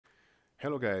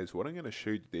Hello guys, what I'm going to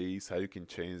show you today is how you can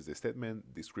change the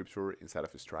statement descriptor inside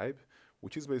of Stripe,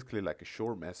 which is basically like a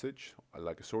short message,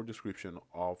 like a short description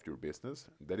of your business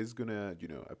that is going to,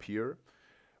 appear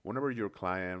whenever your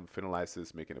client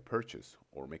finalizes making a purchase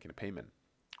or making a payment.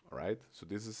 All right. So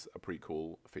this is a pretty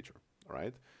cool feature. All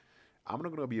right. I'm not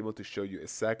going to be able to show you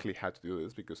exactly how to do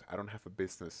this because I don't have a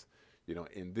business,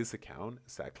 in this account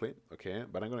exactly. Okay.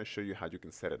 But I'm going to show you how you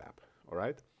can set it up. All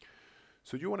right.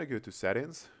 So you want to go to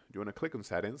settings, you want to click on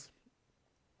settings,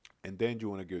 and then you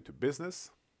want to go to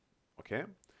business, okay?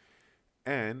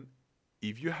 And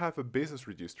if you have a business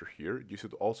register here, you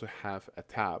should also have a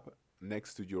tab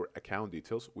next to your account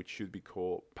details, which should be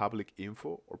called public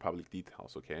info or public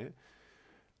details, okay?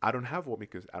 I don't have one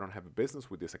because I don't have a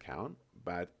business with this account,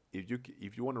 but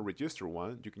if you want to register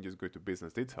one, you can just go to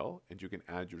business detail and you can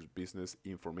add your business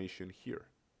information here,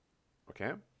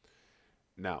 okay?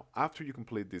 Now, after you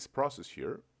complete this process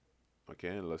here,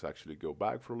 okay, let's actually go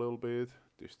back for a little bit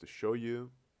just to show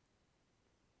you.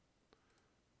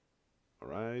 All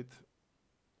right.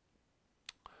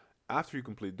 After you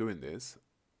complete doing this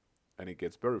and it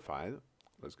gets verified,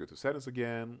 let's go to settings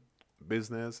again,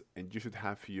 business, and you should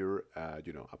have here, a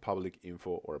public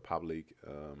info or a public,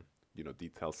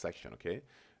 details section, okay?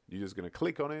 You're just going to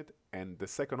click on it, and the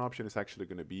second option is actually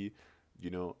going to be,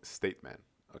 statement,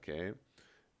 okay?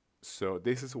 So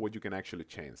this is what you can actually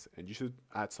change, and you should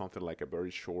add something like a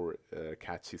very short,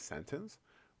 catchy sentence,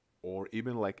 or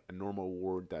even like a normal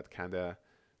word that kinda,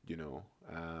 you know,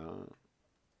 uh,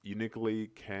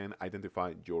 uniquely can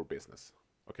identify your business.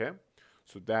 Okay,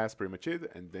 so that's pretty much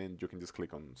it, and then you can just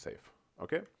click on save.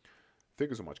 Okay, thank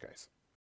you so much, guys.